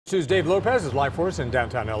2's Dave Lopez is live for us in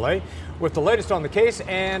downtown LA with the latest on the case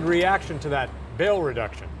and reaction to that bail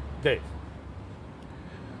reduction. Dave.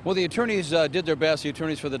 Well, the attorneys did their best. The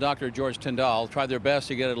attorneys for the Dr. George Tyndall tried their best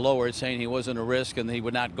to get it lowered, saying he wasn't a risk and he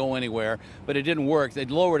would not go anywhere. But it didn't work. They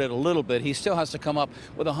lowered it a little bit. He still has to come up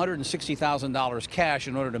with $160,000 cash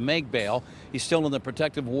in order to make bail. He's still in the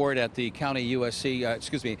protective ward at the county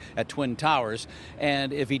USC, at Twin Towers.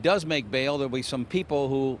 And if he does make bail, there'll be some people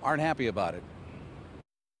who aren't happy about it.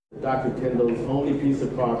 Dr. Tyndall's only piece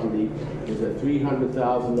of property is a $300,000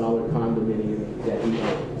 condominium that he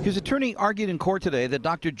owns. His attorney argued in court today that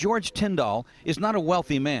Dr. George Tyndall is not a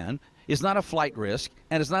wealthy man, is not a flight risk,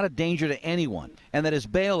 and is not a danger to anyone, and that his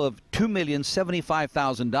bail of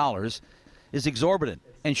 $2,075,000 is exorbitant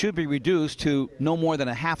and should be reduced to no more than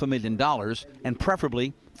 $500,000 and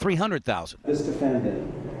preferably $300,000. This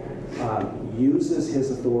defendant uses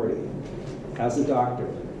his authority as a doctor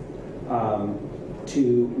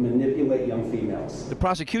to manipulate young females. The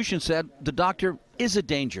prosecution said the doctor is a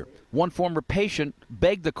danger. One former patient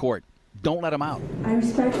begged the court, don't let him out. I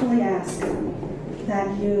respectfully ask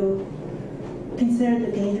that you consider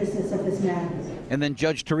the dangerousness of this man. And then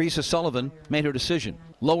Judge Teresa Sullivan made her decision,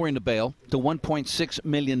 lowering the bail to $1.6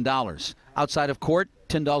 million. Outside of court,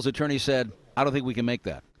 Tyndall's attorney said, I don't think we can make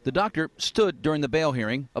that. The doctor stood during the bail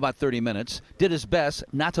hearing, about 30 minutes, did his best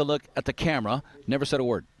not to look at the camera, never said a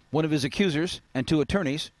word. One of his accusers and two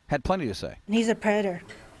attorneys had plenty to say. He's a predator,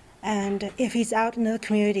 and if he's out in the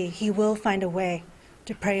community, he will find a way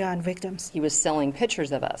to prey on victims. He was selling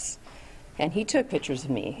pictures of us, and he took pictures of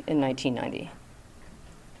me in 1990.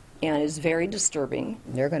 And it's very disturbing.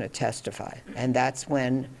 They're going to testify, and that's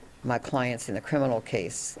when my clients in the criminal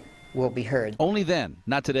case will be heard. Only then,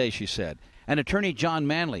 not today, she said. And attorney John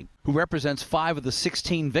Manley, who represents 5 of the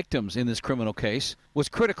 16 victims in this criminal case, was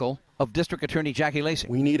critical of District Attorney Jackie Lacey.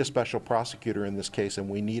 We need a special prosecutor in this case, and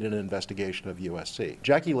we need an investigation of USC.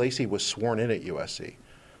 Jackie Lacey was sworn in at USC.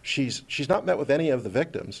 She's not met with any of the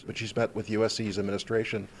victims, but she's met with USC's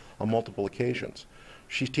administration on multiple occasions.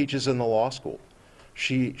 She teaches in the law school.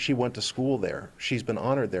 She went to school there. She's been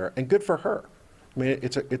honored there, and good for her. I mean,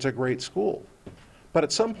 it's a great school. But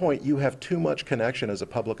at some point, you have too much connection as a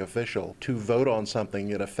public official to vote on something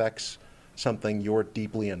that affects something you're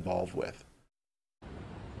deeply involved with.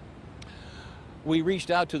 We reached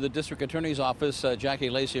out to the district attorney's office, Jackie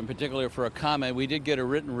Lacey in particular, for a comment. We did get a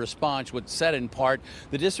written response which said in part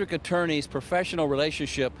the district attorney's professional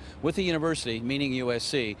relationship with the university, meaning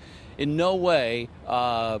USC, in no way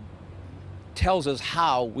tells us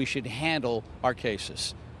how we should handle our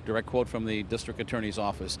cases. Direct quote from the district attorney's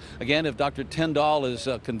office. Again, if Dr. Tyndall is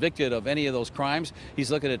convicted of any of those crimes, he's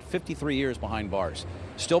looking at 53 years behind bars.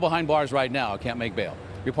 Still behind bars right now, can't make bail.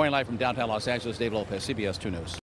 Reporting live from downtown Los Angeles, Dave Lopez, CBS 2 News.